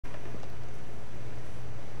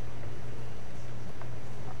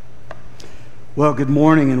Well, good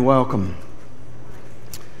morning and welcome.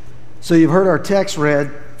 So you've heard our text read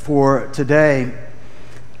for today.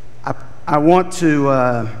 I want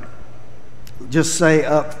to just say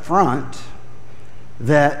up front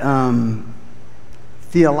that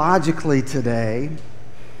theologically today, in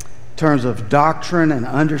terms of doctrine and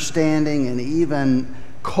understanding and even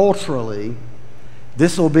culturally,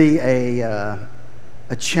 this will be a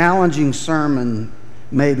challenging sermon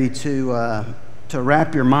maybe to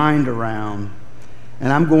wrap your mind around.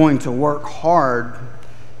 And I'm going to work hard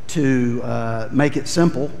to make it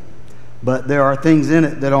simple, but there are things in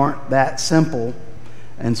it that aren't that simple.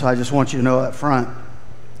 And so I just want you to know up front,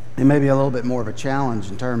 it may be a little bit more of a challenge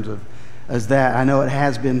in terms of as that. I know it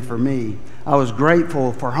has been for me. I was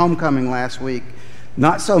grateful for homecoming last week.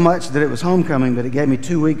 Not so much that it was homecoming, but it gave me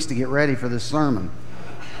 2 weeks to get ready for this sermon.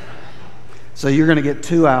 So you're going to get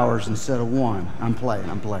 2 hours instead of 1. I'm playing.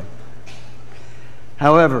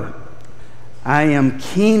 However, I am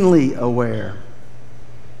keenly aware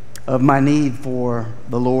of my need for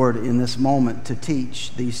the Lord in this moment to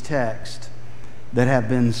teach these texts that have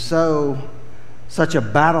been such a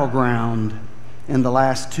battleground in the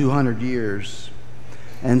last 200 years.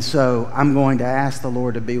 And so I'm going to ask the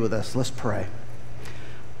Lord to be with us. Let's pray.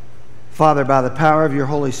 Father, by the power of your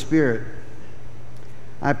Holy Spirit,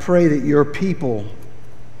 I pray that your people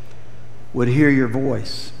would hear your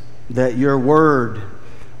voice, that your word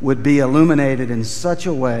would be illuminated in such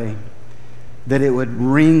a way that it would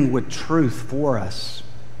ring with truth for us.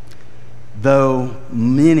 Though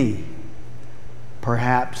many,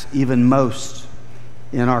 perhaps even most,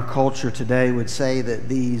 in our culture today would say that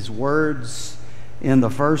these words in the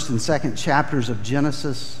first and second chapters of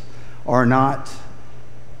Genesis are not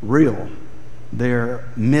real. They're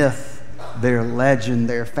myth, they're legend,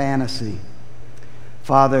 they're fantasy.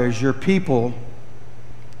 Father, as your people,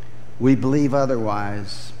 we believe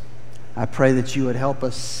otherwise. I pray that you would help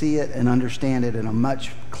us see it and understand it in a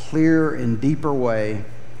much clearer and deeper way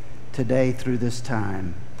today through this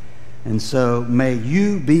time. And so may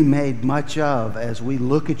you be made much of as we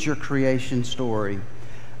look at your creation story.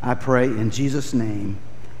 I pray in Jesus' name,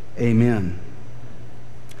 amen.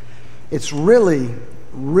 It's really,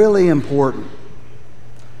 really important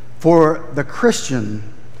for the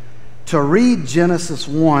Christian to read Genesis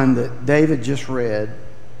 1 that David just read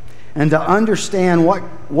and to understand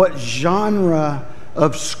what genre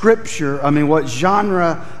of scripture, what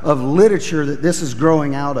genre of literature that this is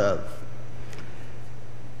growing out of.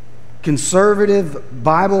 Conservative,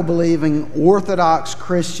 Bible-believing, Orthodox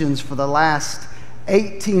Christians for the last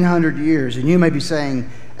 1,800 years, and you may be saying,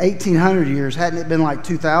 1,800 years, hadn't it been like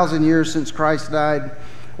 2,000 years since Christ died?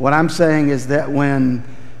 What I'm saying is that when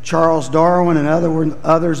Charles Darwin and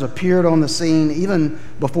others appeared on the scene, even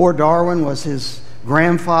before Darwin was his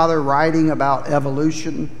grandfather writing about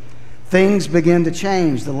evolution, things begin to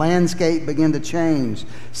change. The landscape began to change.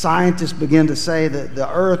 Scientists begin to say that the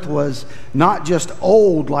earth was not just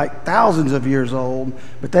old, like thousands of years old,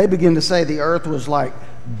 but they begin to say the earth was like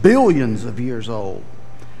billions of years old.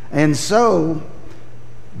 And so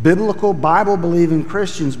biblical, Bible-believing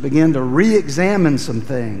Christians begin to re-examine some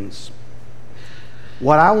things.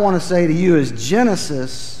 What I want to say to you is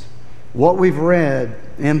Genesis, what we've read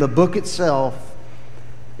in the book itself,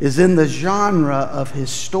 is in the genre of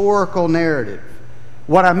historical narrative.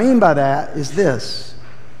 What I mean by that is this: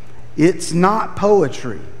 it's not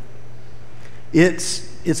poetry,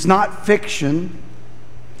 it's not fiction,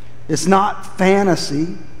 it's not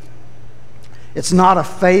fantasy, it's not a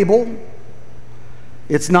fable,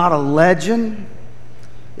 it's not a legend,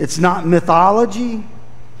 it's not mythology.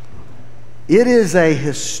 It is a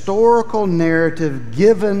historical narrative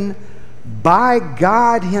given by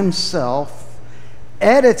God Himself,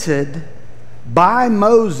 edited by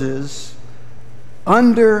Moses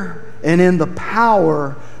under and in the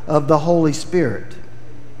power of the Holy Spirit.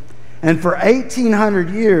 And for 1,800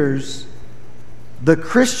 years, the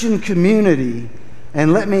Christian community,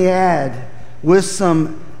 and let me add, with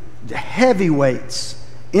some heavyweights,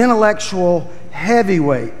 intellectual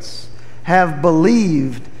heavyweights, have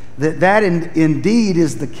believed that indeed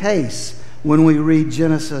is the case when we read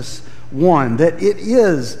Genesis 1, that it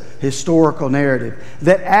is historical narrative,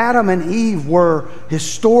 that Adam and Eve were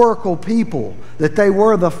historical people, that they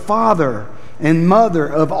were the father and mother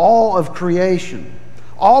of all of creation.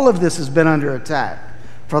 All of this has been under attack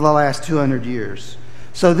for the last 200 years.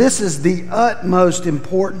 So this is the utmost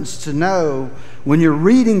importance to know when you're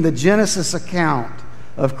reading the Genesis account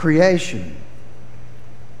of creation.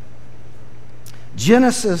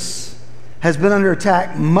 Genesis has been under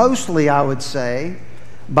attack mostly, I would say,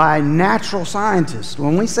 by natural scientists.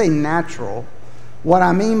 When we say natural, what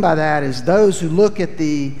I mean by that is those who look at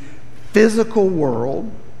the physical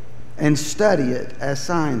world and study it as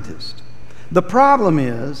scientists. The problem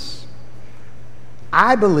is,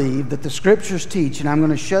 I believe that the Scriptures teach, and I'm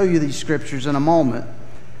going to show you these Scriptures in a moment,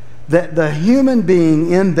 that the human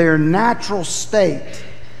being in their natural state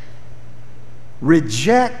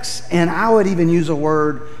rejects, and I would even use a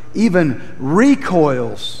word, even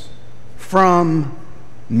recoils from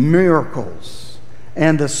miracles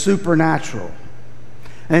and the supernatural.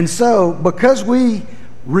 And so, because we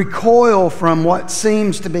recoil from what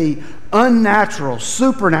seems to be unnatural,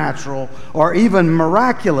 supernatural, or even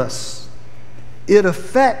miraculous, it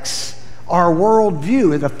affects our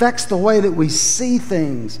worldview. It affects the way that we see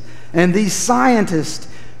things. And these scientists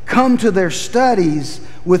come to their studies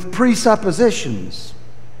with presuppositions.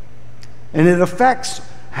 And it affects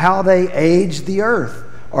how they age the earth,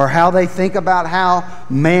 or how they think about how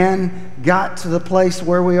man got to the place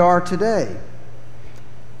where we are today.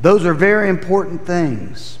 Those are very important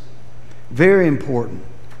things. Very important.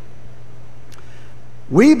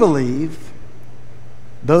 We believe,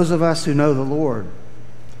 those of us who know the Lord,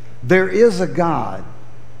 there is a God,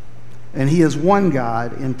 and He is one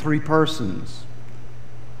God in three persons.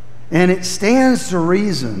 And it stands to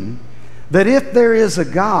reason that if there is a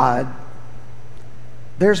God,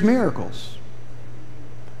 there's miracles.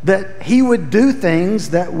 That He would do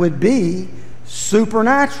things that would be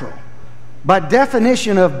supernatural. By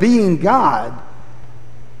definition of being God,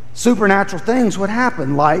 supernatural things would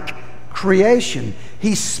happen, like creation.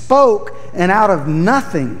 He spoke, and out of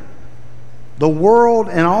nothing, the world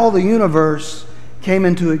and all the universe came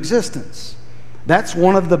into existence. That's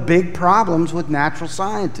one of the big problems with natural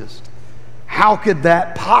scientists. How could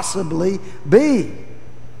that possibly be?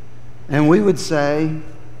 And we would say,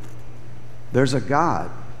 there's a God,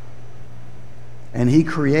 and He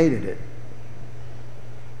created it.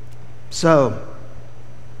 So,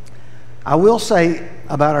 I will say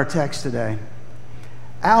about our text today,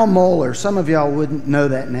 Al Mohler, some of y'all wouldn't know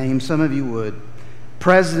that name, some of you would.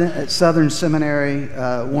 President at Southern Seminary,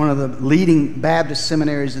 one of the leading Baptist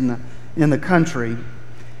seminaries in the country.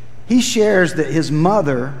 He shares that his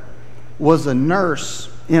mother was a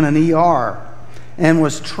nurse in an ER and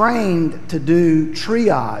was trained to do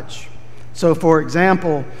triage. So, for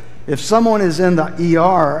example, if someone is in the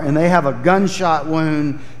ER and they have a gunshot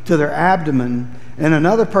wound to their abdomen, and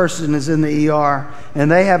another person is in the ER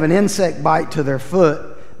and they have an insect bite to their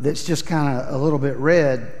foot that's just kind of a little bit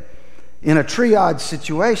red, in a triage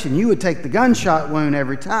situation, you would take the gunshot wound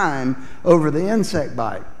every time over the insect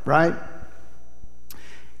bite, right?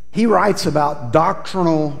 He writes about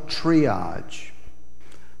doctrinal triage.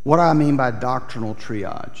 What do I mean by doctrinal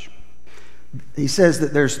triage? He says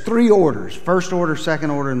that there's three orders, first order, second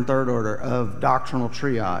order, and third order of doctrinal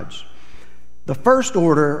triage. The first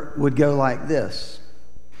order would go like this.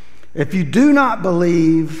 If you do not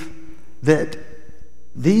believe that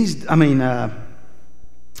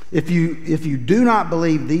if you do not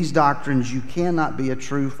believe these doctrines, you cannot be a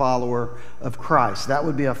true follower of Christ. That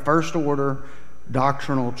would be a first order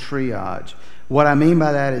doctrinal triage. What I mean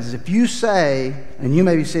by that is, if you say, and you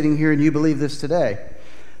may be sitting here and you believe this today,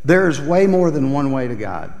 there is way more than one way to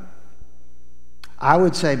God. I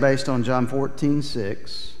would say, based on John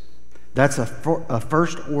 14:6, that's a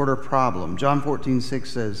first order problem. John 14:6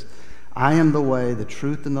 says, I am the way, the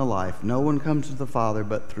truth, and the life. No one comes to the Father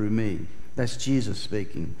but through me. That's Jesus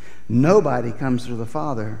speaking. Nobody comes to the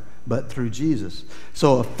Father but through Jesus.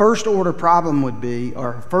 So a first order problem would be,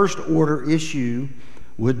 or a first order issue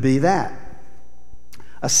would be that.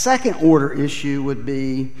 A second order issue would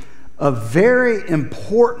be a very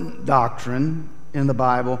important doctrine in the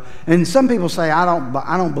Bible. And some people say, I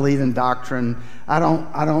don't believe in doctrine. I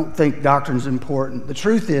don't think doctrine's important. The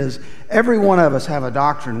truth is, every one of us have a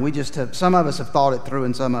doctrine. We just have, some of us have thought it through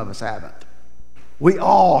and some of us haven't. We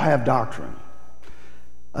all have doctrine.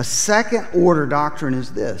 A second order doctrine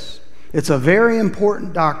is this. It's a very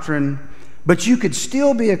important doctrine, but you could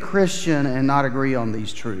still be a Christian and not agree on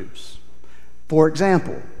these truths. For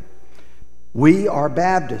example, we are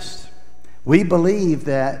Baptists. We believe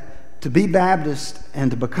that to be Baptist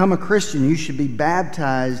and to become a Christian, you should be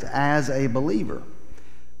baptized as a believer.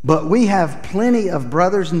 But we have plenty of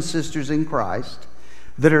brothers and sisters in Christ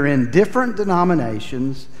that are in different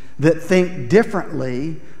denominations that think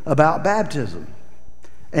differently about baptism.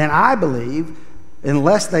 And I believe,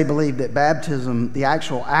 unless they believe that baptism, the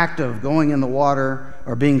actual act of going in the water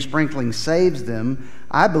or being sprinkling, saves them,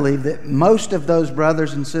 I believe that most of those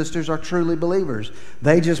brothers and sisters are truly believers.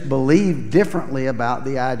 They just believe differently about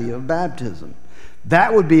the idea of baptism.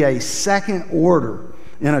 That would be a second order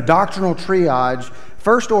in a doctrinal triage.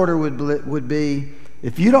 First order would be,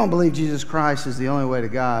 if you don't believe Jesus Christ is the only way to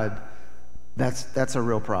God, that's a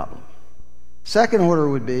real problem. Second order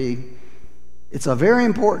would be, it's a very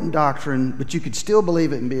important doctrine, but you could still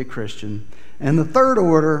believe it and be a Christian. And the third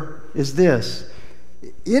order is this: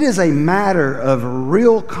 it is a matter of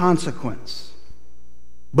real consequence,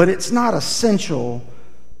 but it's not essential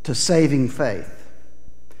to saving faith.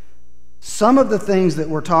 Some of the things that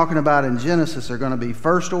we're talking about in Genesis are going to be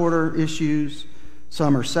first order issues,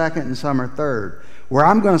 some are second, and some are third. Where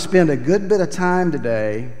I'm going to spend a good bit of time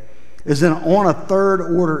today is on a third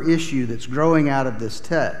order issue that's growing out of this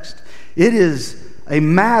text. It is a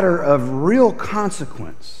matter of real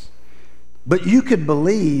consequence, but you could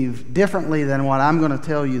believe differently than what I'm going to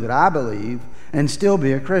tell you that I believe and still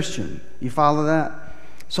be a Christian. You follow that?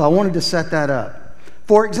 So I wanted to set that up.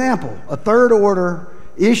 For example, a third order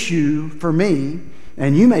issue for me,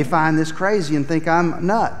 and you may find this crazy and think I'm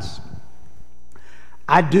nuts.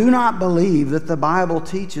 I do not believe that the Bible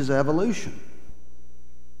teaches evolution.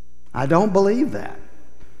 I don't believe that.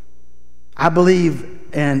 I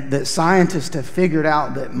believe that scientists have figured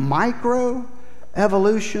out that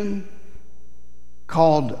microevolution,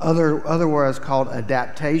 otherwise called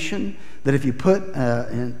adaptation, that if you put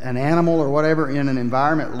an animal or whatever in an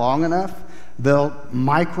environment long enough,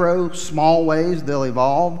 small ways they'll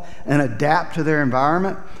evolve and adapt to their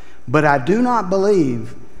environment. But I do not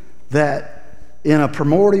believe that in a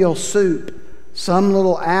primordial soup, some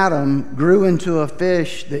little atom grew into a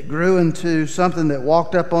fish that grew into something that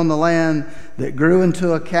walked up on the land, that grew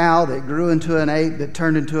into a cow, that grew into an ape, that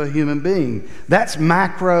turned into a human being. That's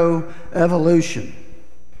macroevolution.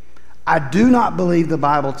 I do not believe the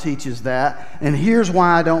Bible teaches that, and here's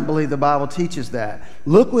why I don't believe the Bible teaches that.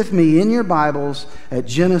 Look with me in your Bibles at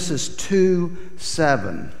Genesis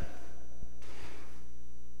 2:7.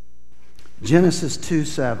 Genesis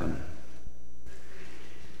 2:7.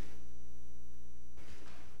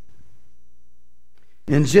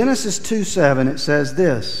 In Genesis 2:7 it says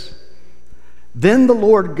this: "Then the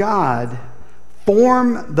Lord God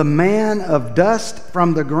formed the man of dust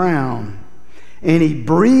from the ground, and he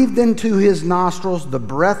breathed into his nostrils the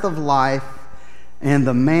breath of life, and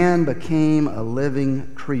the man became a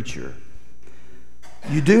living creature."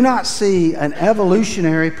 You do not see an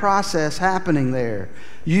evolutionary process happening there.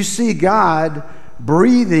 You see God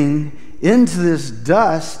breathing into this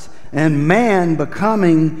dust and man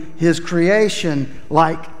becoming his creation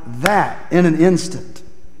like that in an instant.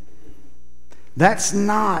 That's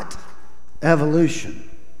not evolution.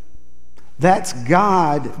 That's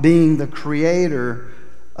God being the creator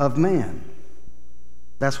of man.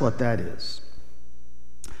 That's what that is.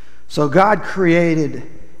 So God created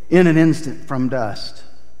in an instant from dust.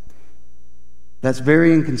 That's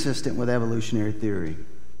very inconsistent with evolutionary theory.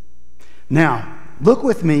 Now, look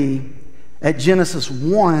with me at Genesis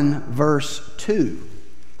 1, verse 2.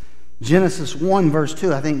 Genesis 1, verse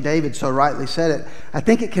 2. I think David so rightly said it. I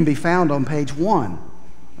think it can be found on page 1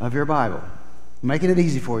 of your Bible. I'm making it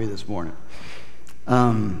easy for you this morning.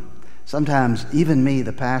 Sometimes, even me,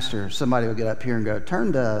 the pastor, somebody will get up here and go,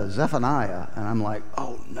 "Turn to Zephaniah." And I'm like,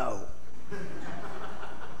 "Oh, no.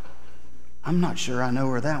 I'm not sure I know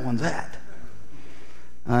where that one's at."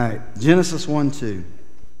 All right, Genesis 1, 2.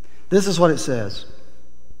 This is what it says.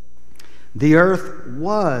 "The earth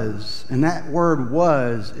was," and that word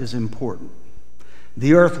 "was" is important.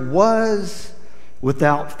 "The earth was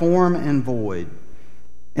without form and void,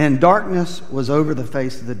 and darkness was over the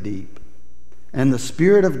face of the deep, and the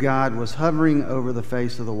Spirit of God was hovering over the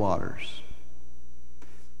face of the waters."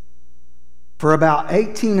 For about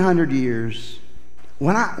 1,800 years,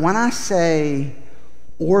 when I say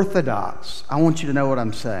Orthodox, I want you to know what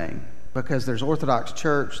I'm saying, because there's Orthodox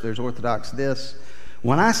Church, there's Orthodox this.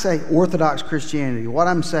 When I say Orthodox Christianity, what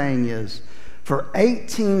I'm saying is, for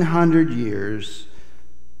 1,800 years,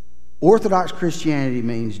 Orthodox Christianity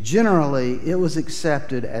means generally it was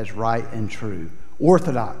accepted as right and true.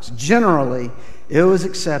 Orthodox, generally, it was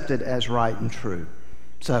accepted as right and true.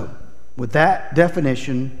 So, with that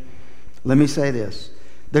definition, let me say this.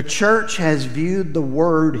 The church has viewed the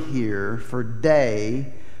word here for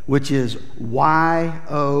day, which is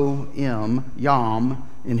Y-O-M, yom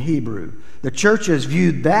in Hebrew. The church has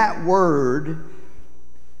viewed that word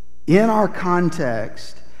in our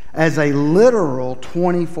context as a literal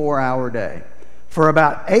 24-hour day. For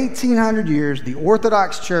about 1,800 years, the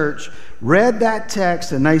Orthodox Church read that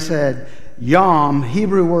text and they said, yom,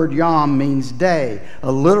 Hebrew word yom, means day,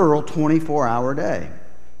 a literal 24-hour day.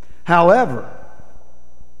 However,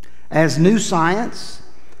 as new science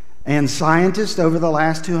and scientists over the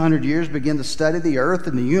last 200 years began to study the earth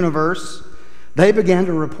and the universe, they began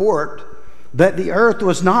to report that the earth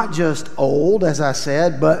was not just old, as I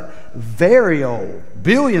said, but very old,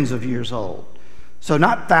 billions of years old. So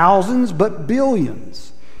not thousands, but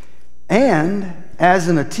billions. And as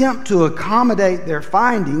an attempt to accommodate their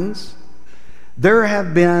findings, there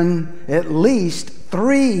have been at least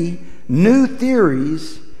 3 new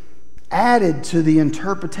theories added to the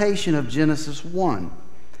interpretation of Genesis 1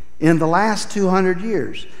 in the last 200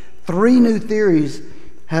 years. 3 new theories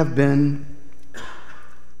have been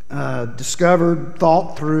discovered,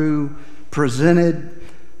 thought through, presented.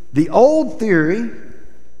 The old theory,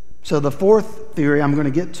 so the 4th theory, I'm going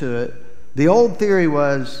to get to it. The old theory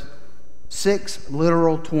was 6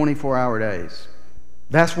 literal 24-hour days.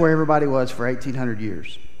 That's where everybody was for 1,800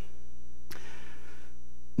 years.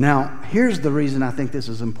 Now, here's the reason I think this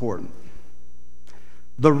is important.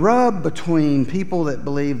 The rub between people that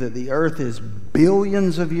believe that the earth is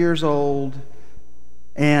billions of years old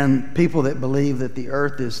and people that believe that the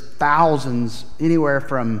earth is thousands, anywhere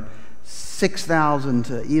from 6,000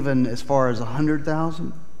 to even as far as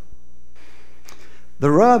 100,000.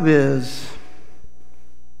 The rub is,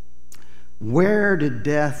 where did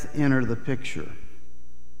death enter the picture?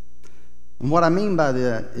 And what I mean by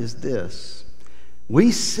that is this.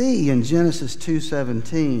 We see in Genesis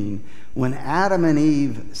 2:17, when Adam and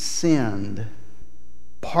Eve sinned,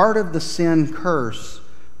 part of the sin curse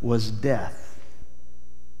was death.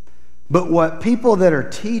 But what people that are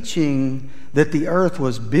teaching that the earth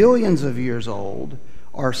was billions of years old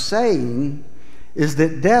are saying is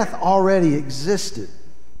that death already existed.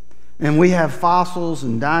 And we have fossils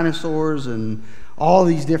and dinosaurs and all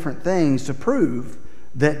these different things to prove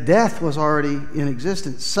that death was already in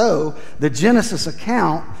existence. So the Genesis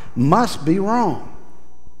account must be wrong.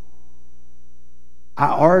 I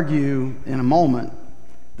argue in a moment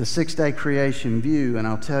the 6-day creation view, and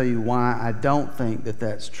I'll tell you why I don't think that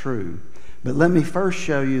that's true. But let me first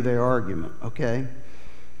show you their argument, okay?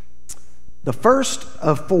 The first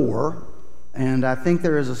of 4, and I think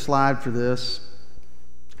there is a slide for this,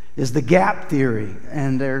 is the gap theory.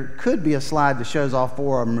 And there could be a slide that shows all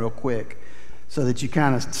 4 of them real quick, so that you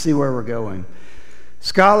kind of see where we're going.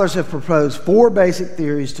 Scholars have proposed 4 basic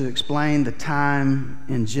theories to explain the time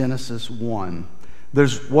in Genesis 1.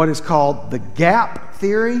 There's what is called the gap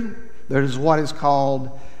theory. There's what is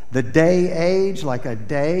called the day age, like a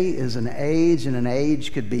day is an age, and an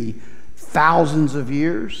age could be thousands of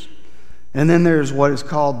years. And then there's what is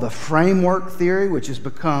called the framework theory, which has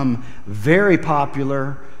become very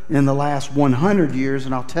popular in the last 100 years,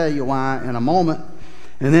 and I'll tell you why in a moment.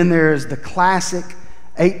 And then there is the classic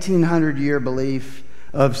 1,800-year belief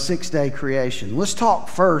of 6-day creation. Let's talk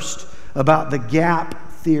first about the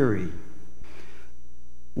gap theory.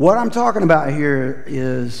 What I'm talking about here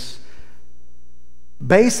is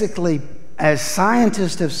basically, as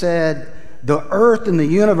scientists have said, the earth and the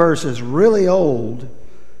universe is really old.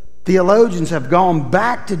 Theologians have gone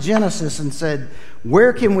back to Genesis and said,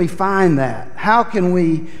 where can we find that? How can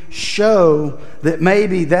we show that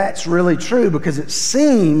maybe that's really true? Because it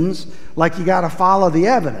seems like you got to follow the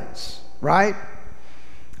evidence, right?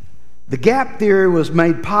 The gap theory was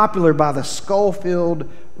made popular by the Scofield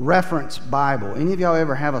Reference Bible. Any of y'all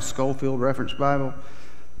ever have a Scofield Reference Bible?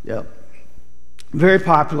 Yep. Very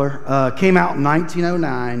popular. Came out in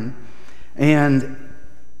 1909. And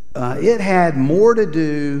it had more to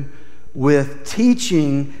do with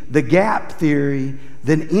teaching the gap theory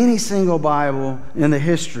than any single Bible in the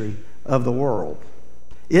history of the world.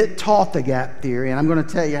 It taught the gap theory, and I'm going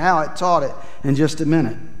to tell you how it taught it in just a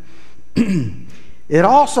minute. It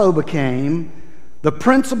also became the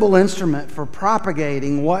principal instrument for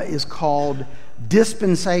propagating what is called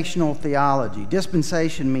dispensational theology.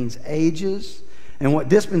 Dispensation means ages, and what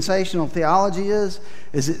dispensational theology is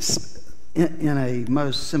it's in a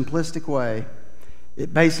most simplistic way,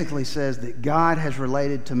 it basically says that God has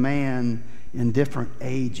related to man in different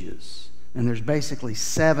ages. And there's basically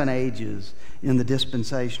 7 ages in the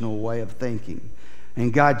dispensational way of thinking.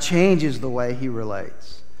 And God changes the way he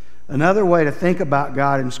relates. Another way to think about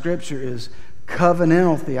God in Scripture is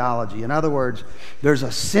covenantal theology. In other words, there's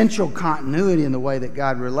essential continuity in the way that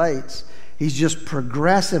God relates. He's just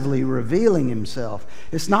progressively revealing himself.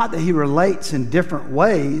 It's not that he relates in different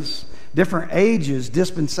ways, different ages,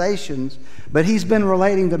 dispensations, but he's been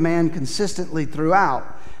relating to man consistently throughout.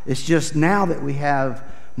 It's just now that we have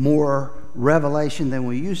more revelation than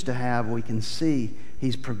we used to have, we can see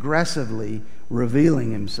he's progressively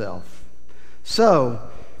revealing himself. So,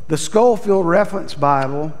 the Scofield Reference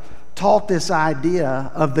Bible taught this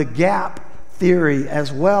idea of the gap theory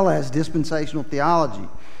as well as dispensational theology.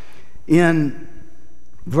 In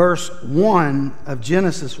verse 1 of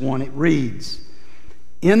Genesis 1, it reads,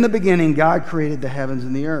 "In the beginning, God created the heavens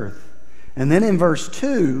and the earth." And then in verse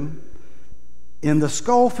 2, in the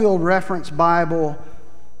Scofield Reference Bible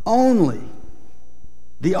only,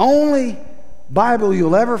 the only Bible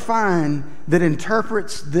you'll ever find that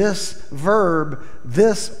interprets this verb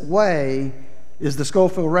this way is the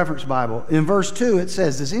Scofield Reference Bible. In verse 2 it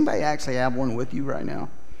says, does anybody actually have one with you right now?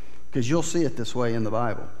 Because you'll see it this way in the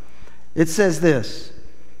Bible. It says this,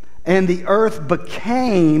 and the earth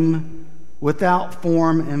became without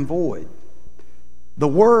form and void. The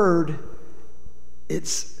word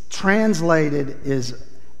it's translated is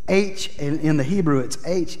in the Hebrew it's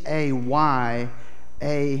Hayah.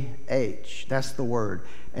 That's the word.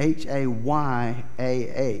 Hayah.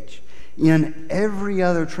 In every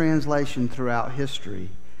other translation throughout history,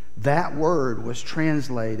 that word was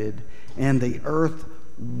translated, and the earth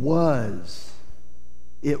was.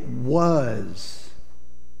 It was.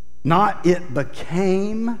 Not it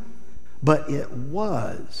became, but it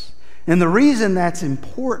was. And the reason that's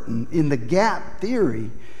important in the gap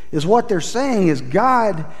theory is what they're saying is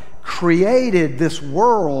God created this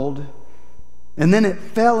world and then it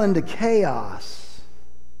fell into chaos.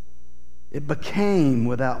 It became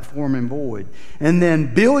without form and void. And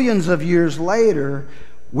then billions of years later,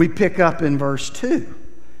 we pick up in verse 2.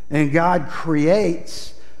 And God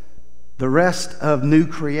creates the rest of new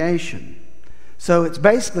creation. So it's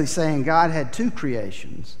basically saying God had two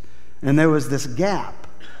creations. And there was this gap.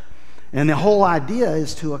 And the whole idea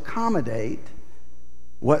is to accommodate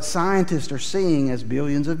what scientists are seeing as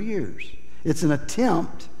billions of years. It's an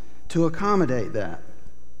attempt to accommodate that.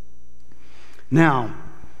 Now,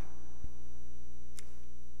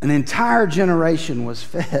 an entire generation was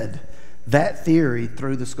fed that theory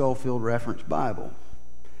through the Scofield Reference Bible.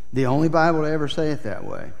 The only Bible to ever say it that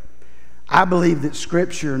way. I believe that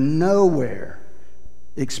Scripture nowhere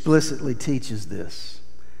explicitly teaches this.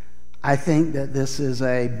 I think that this is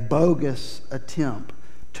a bogus attempt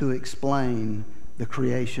to explain the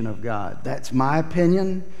creation of God. That's my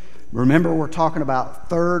opinion. Remember, we're talking about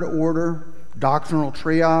third order doctrinal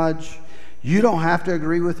triage. You don't have to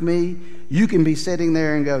agree with me. You can be sitting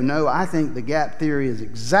there and go, no, I think the gap theory is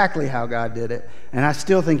exactly how God did it, and I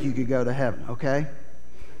still think you could go to heaven, okay?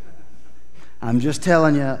 I'm just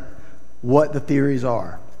telling you what the theories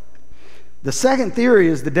are. The second theory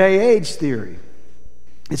is the day-age theory.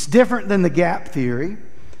 It's different than the gap theory.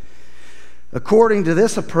 According to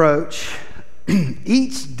this approach,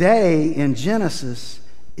 each day in Genesis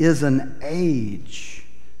is an age.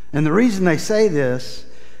 And the reason they say this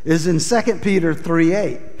is in 2 Peter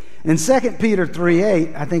 3:8. In 2 Peter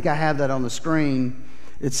 3:8, I think I have that on the screen.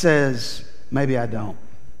 It says, maybe I don't.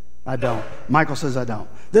 I don't. Michael says I don't.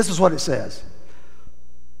 This is what it says.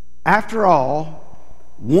 After all,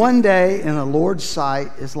 one day in the Lord's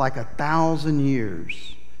sight is like 1,000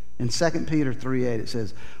 years. In 2 Peter 3:8 it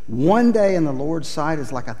says, one day in the Lord's sight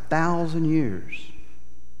is like 1,000 years.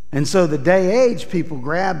 And so the day age people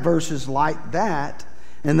grab verses like that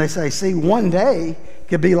and they say, see, one day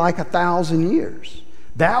could be like 1,000 years.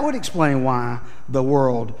 That would explain why the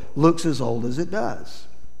world looks as old as it does.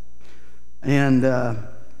 And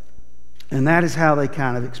that is how they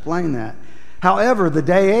kind of explain that. However, the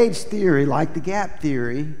day-age theory, like the gap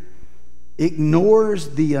theory, ignores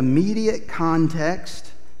the immediate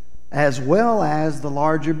context as well as the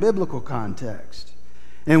larger biblical context.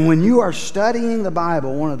 And when you are studying the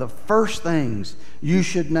Bible, one of the first things you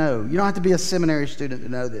should know, you don't have to be a seminary student to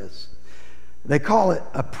know this. They call it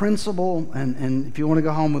a principle, and if you want to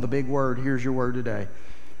go home with a big word, here's your word today.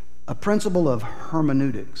 A principle of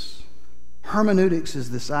hermeneutics. Hermeneutics is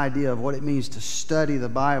this idea of what it means to study the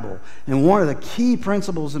Bible. And one of the key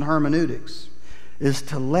principles in hermeneutics is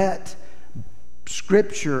to let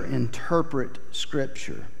Scripture interpret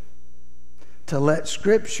Scripture. To let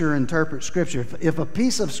Scripture interpret Scripture. If a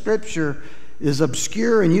piece of Scripture is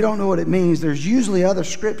obscure and you don't know what it means, there's usually other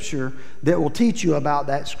Scripture that will teach you about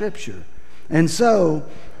that Scripture. And so,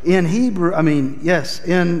 in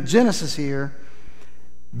Genesis here,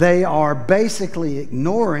 they are basically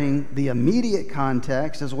ignoring the immediate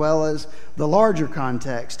context as well as the larger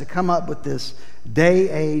context to come up with this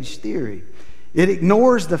day-age theory. It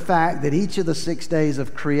ignores the fact that each of the 6 days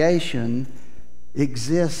of creation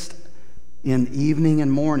exist in evening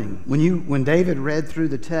and morning. When David read through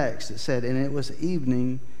the text, it said, and it was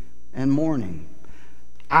evening and morning.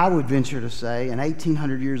 I would venture to say, and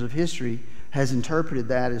 1,800 years of history has interpreted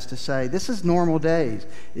that as to say, this is normal days.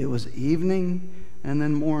 It was evening and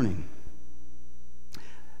then morning.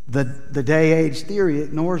 The day-age theory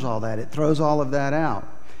ignores all that. It throws all of that out.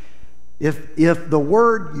 If the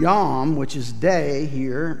word yom, which is day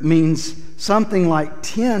here, means something like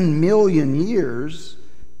 10 million years,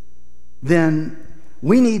 then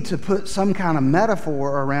we need to put some kind of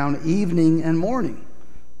metaphor around evening and morning.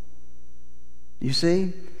 You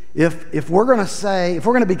see? If we're going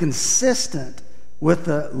to be consistent with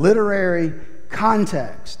the literary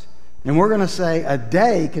context, and we're going to say a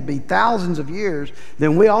day could be thousands of years,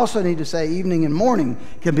 then we also need to say evening and morning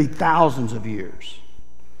can be thousands of years.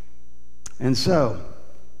 And so,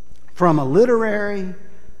 from a literary,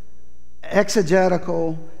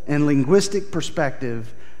 exegetical, and linguistic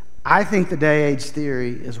perspective, I think the day-age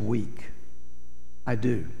theory is weak. I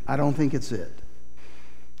do. I don't think it's it.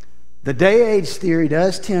 The day-age theory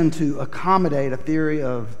does tend to accommodate a theory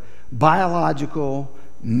of biological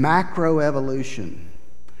macroevolution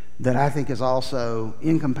that I think is also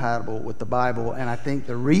incompatible with the Bible, and I think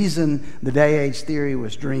the reason the day-age theory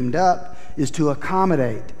was dreamed up is to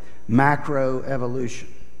accommodate macroevolution.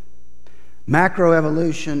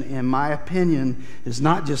 Macroevolution, in my opinion, is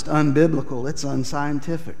not just unbiblical, it's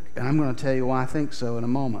unscientific. And I'm going to tell you why I think so in a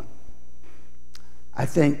moment. I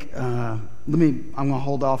think, I'm going to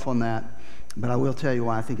hold off on that, but I will tell you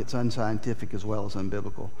why I think it's unscientific as well as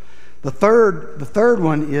unbiblical. The third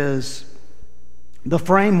one is the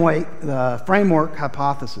framework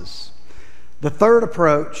hypothesis. The third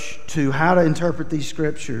approach to how to interpret these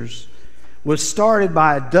scriptures was started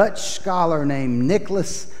by a Dutch scholar named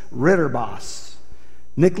Nicholas Ridderbos.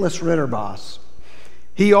 Nicholas Ridderbos.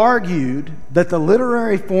 He argued that the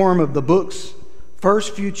literary form of the book's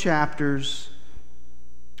first few chapters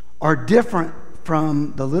are different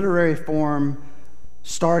from the literary form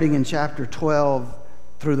starting in chapter 12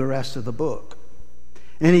 through the rest of the book.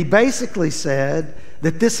 And he basically said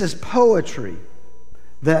that this is poetry,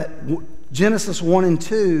 that Genesis 1 and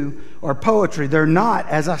 2 are poetry. They're not,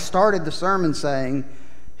 as I started the sermon saying,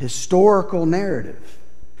 historical narrative.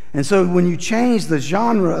 And so when you change the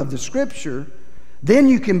genre of the Scripture, then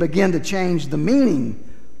you can begin to change the meaning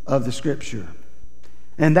of the Scripture.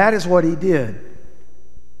 And that is what he did.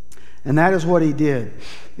 And that is what he did.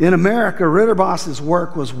 In America, Ridderbos's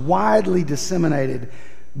work was widely disseminated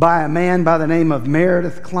by a man by the name of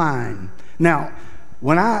Meredith Kline. Now,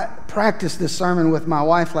 when I practiced this sermon with my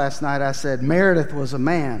wife last night, I said Meredith was a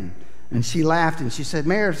man. And she laughed and she said,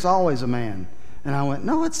 Meredith's always a man. And I went,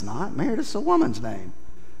 no, it's not. Meredith's a woman's name.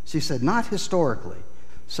 She said, not historically.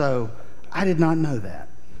 So I did not know that.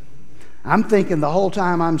 I'm thinking the whole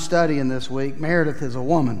time I'm studying this week, Meredith is a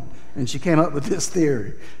woman. And she came up with this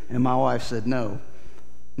theory. And my wife said, no,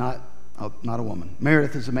 not a woman.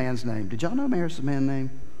 Meredith is a man's name. Did y'all know Meredith's a man's name?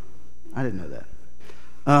 I didn't know that.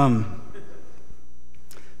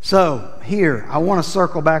 So here, I want to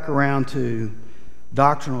circle back around to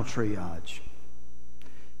doctrinal triage.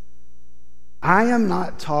 I am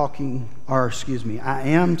talking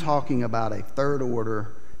about a third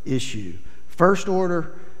order issue. First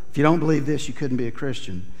order, if you don't believe this, you couldn't be a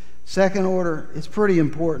Christian. Second order, it's pretty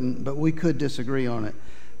important, but we could disagree on it.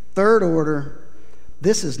 Third order,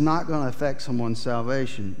 this is not going to affect someone's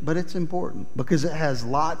salvation, but it's important because it has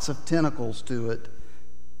lots of tentacles to it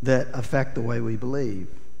that affect the way we believe.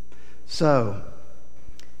 So,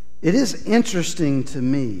 it is interesting to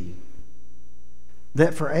me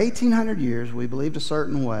that for 1,800 years we believed a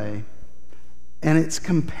certain way, and it's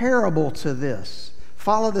comparable to this.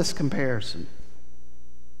 Follow this comparison.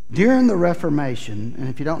 During the Reformation, and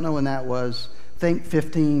if you don't know when that was, think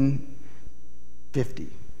 1550,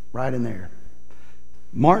 right in there.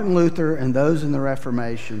 Martin Luther and those in the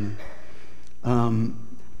Reformation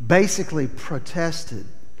basically protested.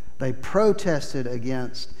 They protested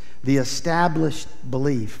against the established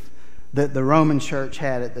belief that the Roman Church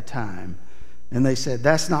had at the time. And they said,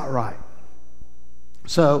 that's not right.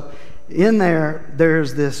 So in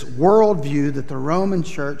there's this worldview that the Roman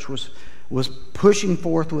Church was pushing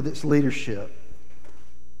forth with its leadership.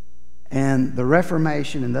 And the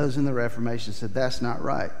Reformation and those in the Reformation said, that's not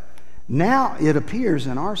right. Now it appears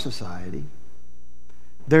in our society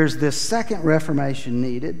there's this second Reformation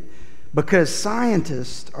needed because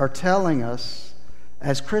scientists are telling us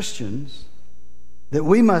as Christians that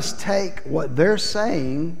we must take what they're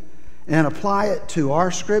saying and apply it to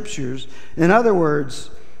our scriptures. In other words,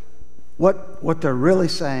 what they're really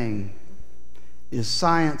saying is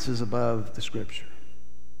science is above the Scripture.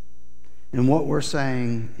 And what we're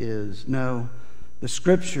saying is, no, the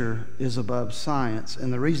Scripture is above science.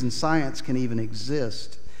 And the reason science can even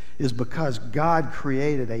exist is because God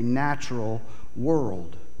created a natural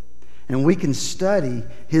world. And we can study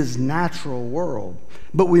His natural world.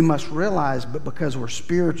 But we must realize, but because we're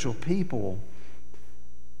spiritual people,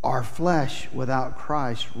 our flesh without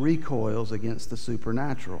Christ recoils against the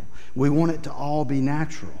supernatural. We want it to all be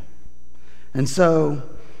natural. And so,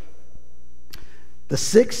 the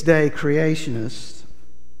six-day creationists,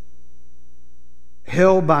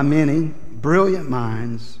 held by many brilliant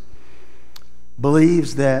minds,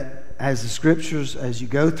 believes that as the scriptures, as you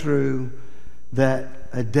go through, that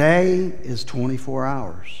a day is 24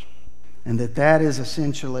 hours. and that is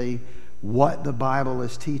essentially what the Bible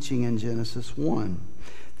is teaching in Genesis 1.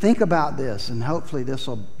 Think about this, and hopefully this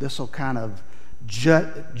will kind of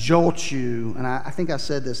jolt you, and I think I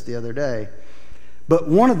said this the other day, but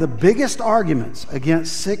one of the biggest arguments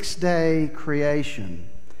against six-day creation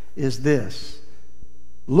is this.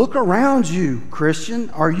 Look around you, Christian.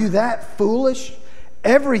 Are you that foolish?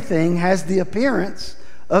 Everything has the appearance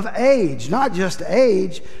of age, not just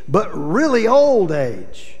age, but really old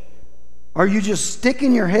age. Are you just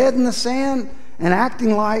sticking your head in the sand and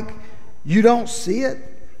acting like you don't see it?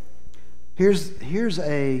 Here's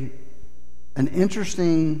an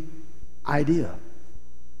interesting idea.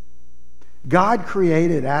 God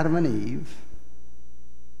created Adam and Eve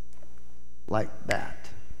like that.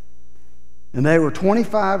 And they were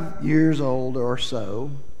 25 years old or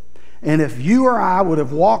so. And if you or I would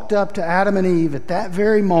have walked up to Adam and Eve at that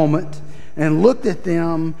very moment and looked at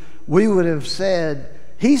them, we would have said,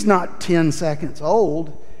 he's not 10 seconds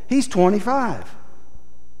old, he's 25.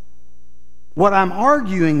 What I'm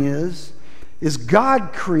arguing is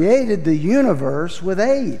God created the universe with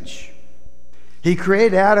age. He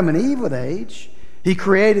created Adam and Eve with age. He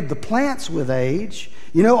created the plants with age.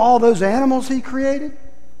 You know, all those animals he created,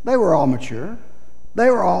 they were all mature. They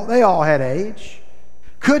all had age.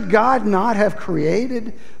 Could God not have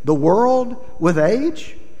created the world with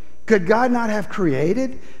age? Could God not have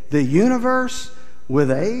created the universe with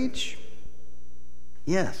age?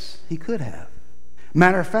 Yes, he could have.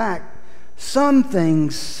 Matter of fact, some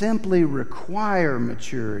things simply require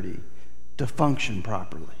maturity to function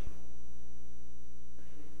properly.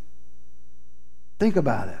 Think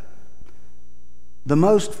about it. The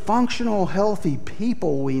most functional, healthy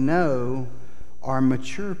people we know are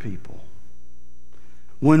mature people.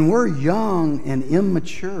 When we're young and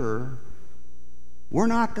immature, we're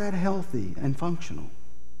not that healthy and functional.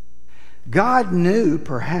 God knew,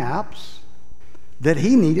 perhaps, that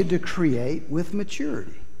he needed to create with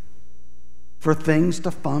maturity for things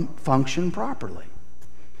to function properly.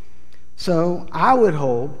 So I would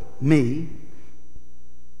hold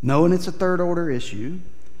knowing it's a third-order issue,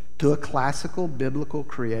 to a classical biblical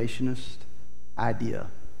creationist idea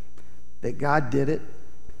that God did it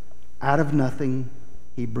out of nothing.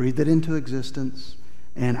 He breathed it into existence,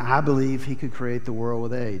 and I believe he could create the world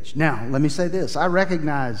with age. Now, let me say this. I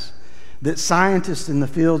recognize that scientists in the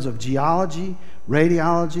fields of geology,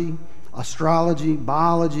 radiology, astrology,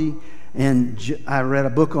 biology, and I read a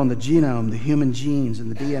book on the genome, the human genes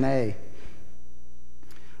and the DNA.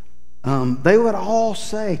 They would all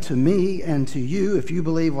say to me and to you, if you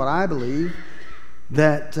believe what I believe,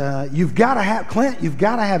 that you've got to have, Clint, you've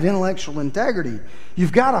got to have intellectual integrity.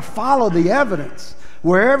 You've got to follow the evidence.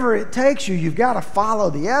 Wherever it takes you, you've got to follow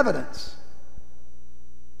the evidence.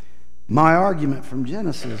 My argument from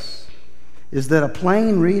Genesis is that a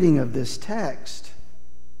plain reading of this text,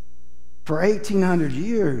 for 1,800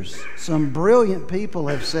 years, some brilliant people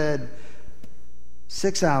have said,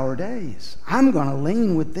 6-hour days. I'm going to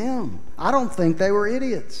lean with them. I don't think they were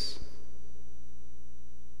idiots.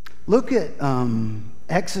 Look at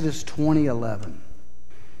Exodus 20:11.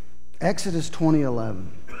 Exodus 20:11.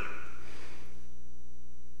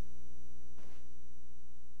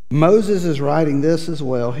 Moses is writing this as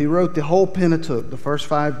well. He wrote the whole Pentateuch, the first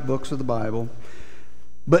 5 books of the Bible.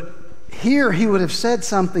 But here he would have said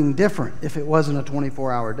something different if it wasn't a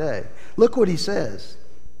 24-hour day. Look what he says.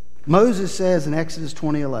 Moses says in Exodus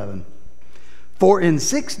 20:11, "For in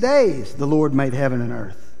 6 days the Lord made heaven and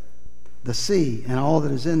earth, the sea, and all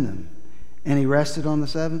that is in them, and he rested on the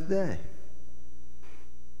 7th day."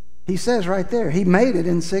 He says right there, he made it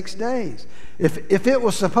in 6 days. If it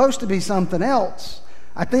was supposed to be something else,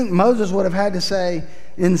 I think Moses would have had to say,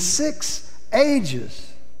 in 6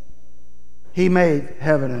 ages he made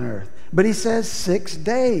heaven and earth. But he says 6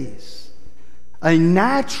 days. A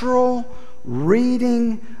natural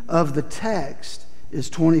reading of the text is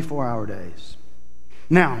 24-hour days.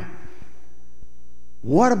 Now,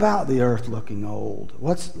 what about the earth looking old?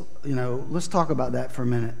 Let's talk about that for a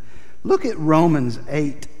minute. Look at Romans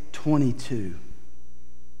 8:22.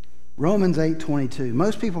 Romans 8:22.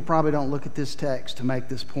 Most people probably don't look at this text to make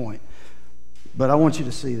this point, but I want you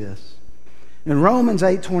to see this. In Romans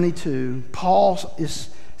 8:22, Paul is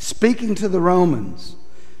speaking to the Romans,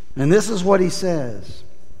 and this is what he says.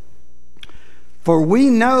 "For we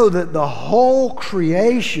know that the whole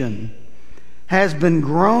creation has been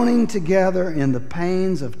groaning together in the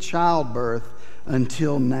pains of childbirth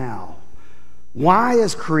until now." Why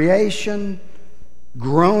is creation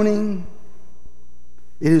groaning?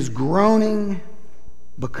 It is groaning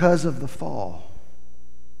because of the fall.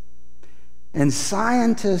 And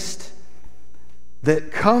scientists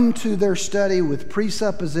that come to their study with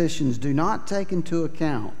presuppositions do not take into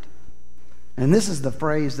account, and this is the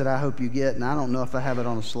phrase that I hope you get, and I don't know if I have it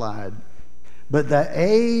on a slide, but the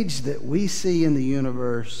age that we see in the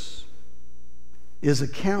universe is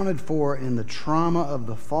accounted for in the trauma of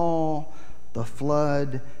the fall, the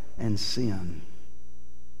flood, and sin.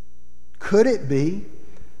 Could it be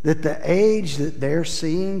that the age that they're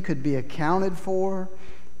seeing could be accounted for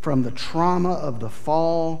from the trauma of the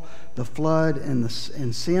fall, the flood, and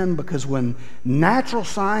sin? Because when natural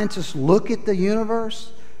scientists look at the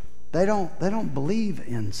universe, they don't believe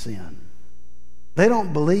in sin. They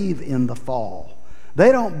don't believe in the fall.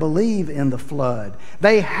 They don't believe in the flood.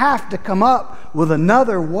 They have to come up with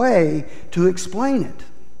another way to explain it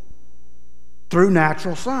through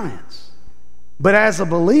natural science. But as a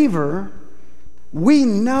believer,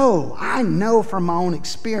 I know from my own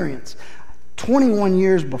experience, 21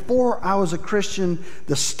 years before I was a Christian,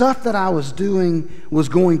 the stuff that I was doing was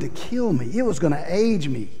going to kill me. It was going to age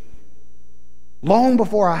me long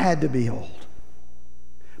before I had to be old.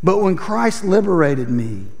 But when Christ liberated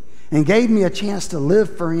me and gave me a chance to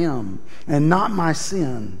live for Him and not my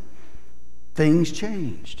sin, things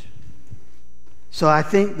changed. So I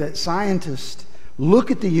think that scientists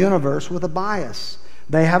look at the universe with a bias.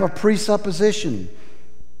 They have a presupposition.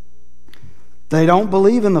 They don't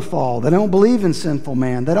believe in the fall. They don't believe in sinful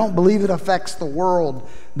man. They don't believe it affects the world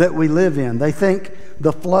that we live in. They think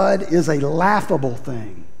the flood is a laughable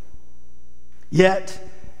thing. Yet,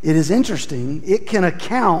 it is interesting, it can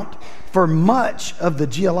account for much of the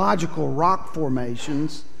geological rock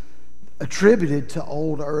formations attributed to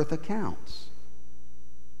old earth accounts.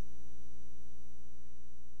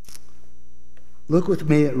 Look with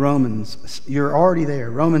me at Romans. You're already there.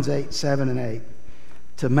 Romans 8, 7, and 8.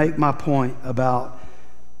 To make my point about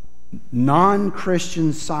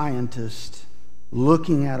non-Christian scientists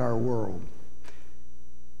looking at our world.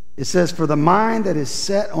 It says, "For the mind that is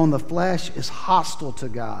set on the flesh is hostile to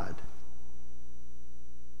God."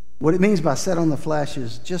 What it means by set on the flesh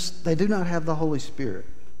is just they do not have the Holy Spirit.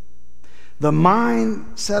 The mind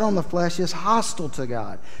set on the flesh is hostile to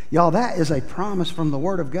God. Y'all, that is a promise from the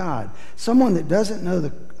Word of God. Someone that doesn't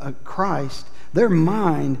know Christ, their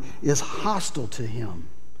mind is hostile to Him.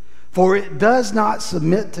 For it does not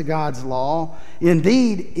submit to God's law.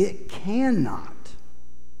 Indeed, it cannot.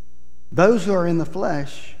 Those who are in the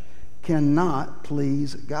flesh cannot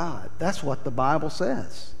please God. That's what the Bible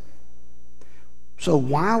says. So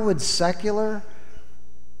why would secular,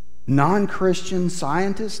 non-Christian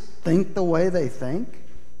scientists think the way they think?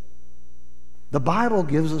 The Bible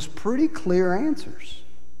gives us pretty clear answers.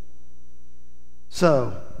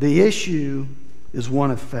 So the issue is one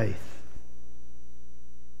of faith.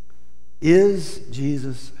 Is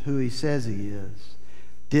Jesus who He says He is?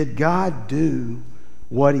 Did God do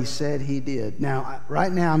what He said He did? Now,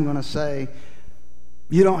 right now I'm going to say,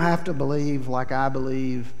 you don't have to believe like I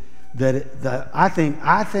believe that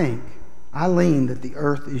I lean that the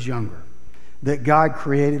earth is younger, that God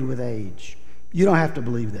created with age. You don't have to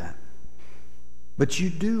believe that. But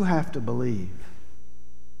you do have to believe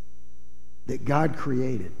that God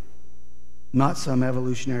created, not some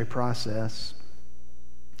evolutionary process.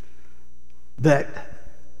 There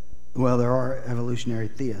are evolutionary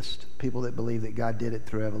theists, people that believe that God did it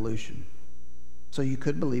through evolution. So you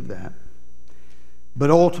could believe that. But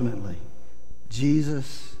ultimately,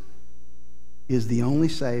 Jesus is the only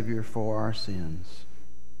Savior for our sins.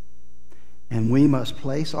 And we must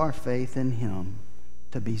place our faith in Him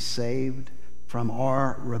to be saved from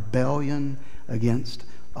our rebellion against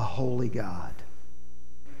a holy God.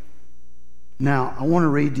 Now, I want to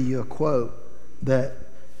read to you a quote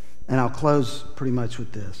and I'll close pretty much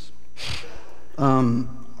with this.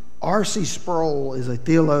 R.C. Sproul is a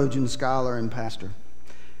theologian, scholar, and pastor.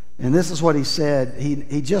 And this is what he said.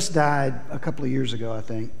 He just died a couple of years ago, I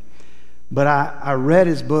think. But I read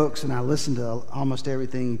his books and I listened to almost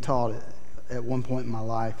everything he taught at one point in my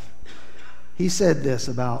life. He said this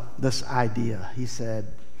about this idea. He said,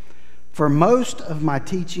 "For most of my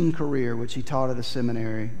teaching career," which he taught at a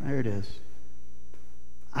seminary, there it is,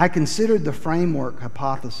 "I considered the framework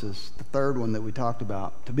hypothesis," the third one that we talked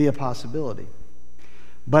about, "to be a possibility.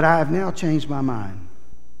 But I have now changed my mind.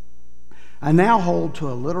 I now hold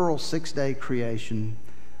to a literal 6-day creation,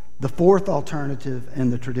 the fourth alternative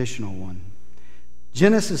and the traditional one.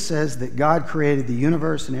 Genesis says that God created the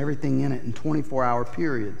universe and everything in it in 24-hour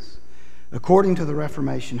periods. According to the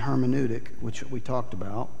Reformation hermeneutic, which we talked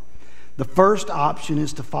about, the first option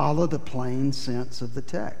is to follow the plain sense of the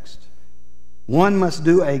text. One must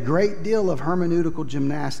do a great deal of hermeneutical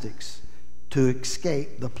gymnastics to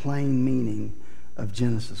escape the plain meaning of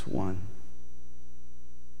Genesis 1.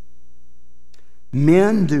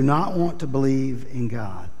 Men do not want to believe in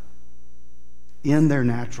God in their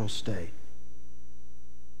natural state.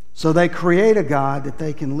 So they create a God that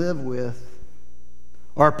they can live with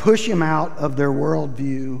or push him out of their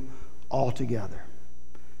worldview altogether.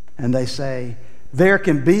 And they say, there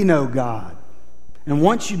can be no God. And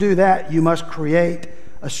once you do that, you must create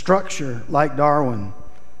a structure like Darwin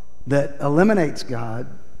that eliminates God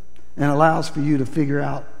and allows for you to figure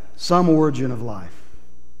out some origin of life.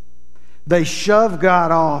 They shove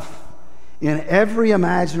God off in every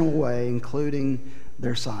imaginable way, including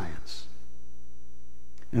their science.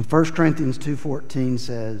 And 1 Corinthians 2:14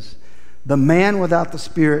 says, the man without the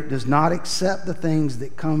Spirit does not accept the things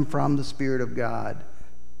that come from the Spirit of God,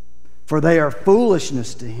 for they are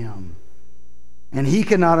foolishness to him, and he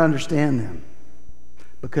cannot understand them,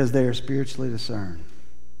 because they are spiritually discerned.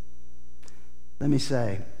 Let me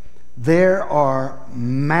say, there are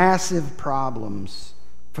massive problems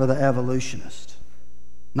for the evolutionist,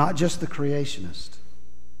 not just the creationist,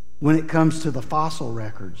 when it comes to the fossil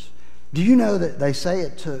records. Do you know that they say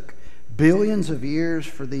it took billions of years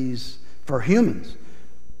for humans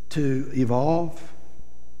to evolve?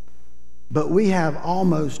 But we have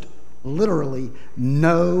almost literally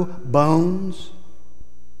no bones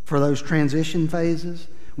for those transition phases.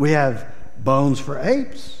 We have bones for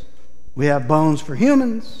apes. We have bones for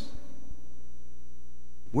humans.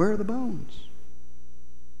 Where are the bones?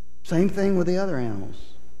 Same thing with the other animals.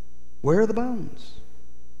 Where are the bones?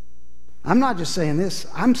 I'm not just saying this.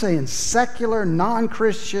 I'm saying secular,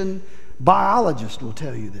 non-Christian biologists will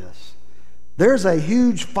tell you this. There's a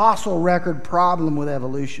huge fossil record problem with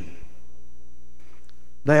evolution.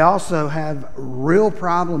 They also have real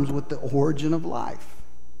problems with the origin of life.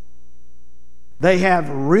 They have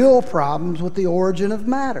real problems with the origin of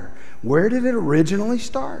matter. Where did it originally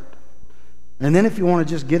start? And then if you want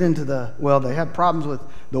to just get into they have problems with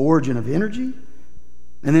the origin of energy.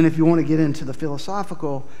 And then if you want to get into the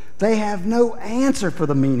philosophical, they have no answer for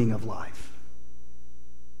the meaning of life.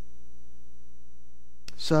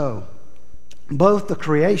 So, both the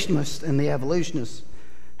creationists and the evolutionists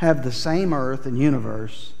have the same earth and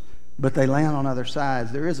universe, but they land on other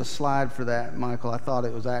sides. There is a slide for that, Michael. I thought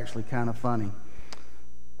it was actually kind of funny.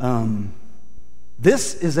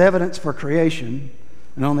 This is evidence for creation,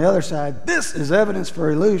 and on the other side, this is evidence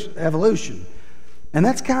for evolution. And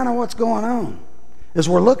that's kind of what's going on, is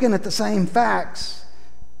we're looking at the same facts,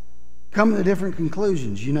 coming to different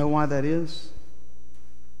conclusions. You know why that is?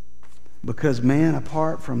 Because man,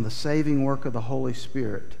 apart from the saving work of the Holy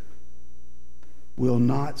Spirit, will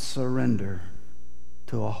not surrender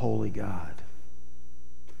to a holy God.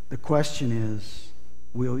 The question is,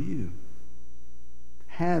 will you?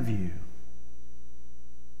 Have you?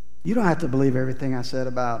 You don't have to believe everything I said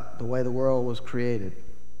about the way the world was created,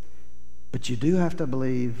 but you do have to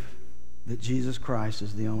believe that Jesus Christ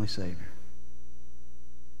is the only Savior.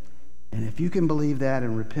 And if you can believe that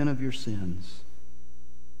and repent of your sins,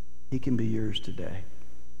 He can be yours today.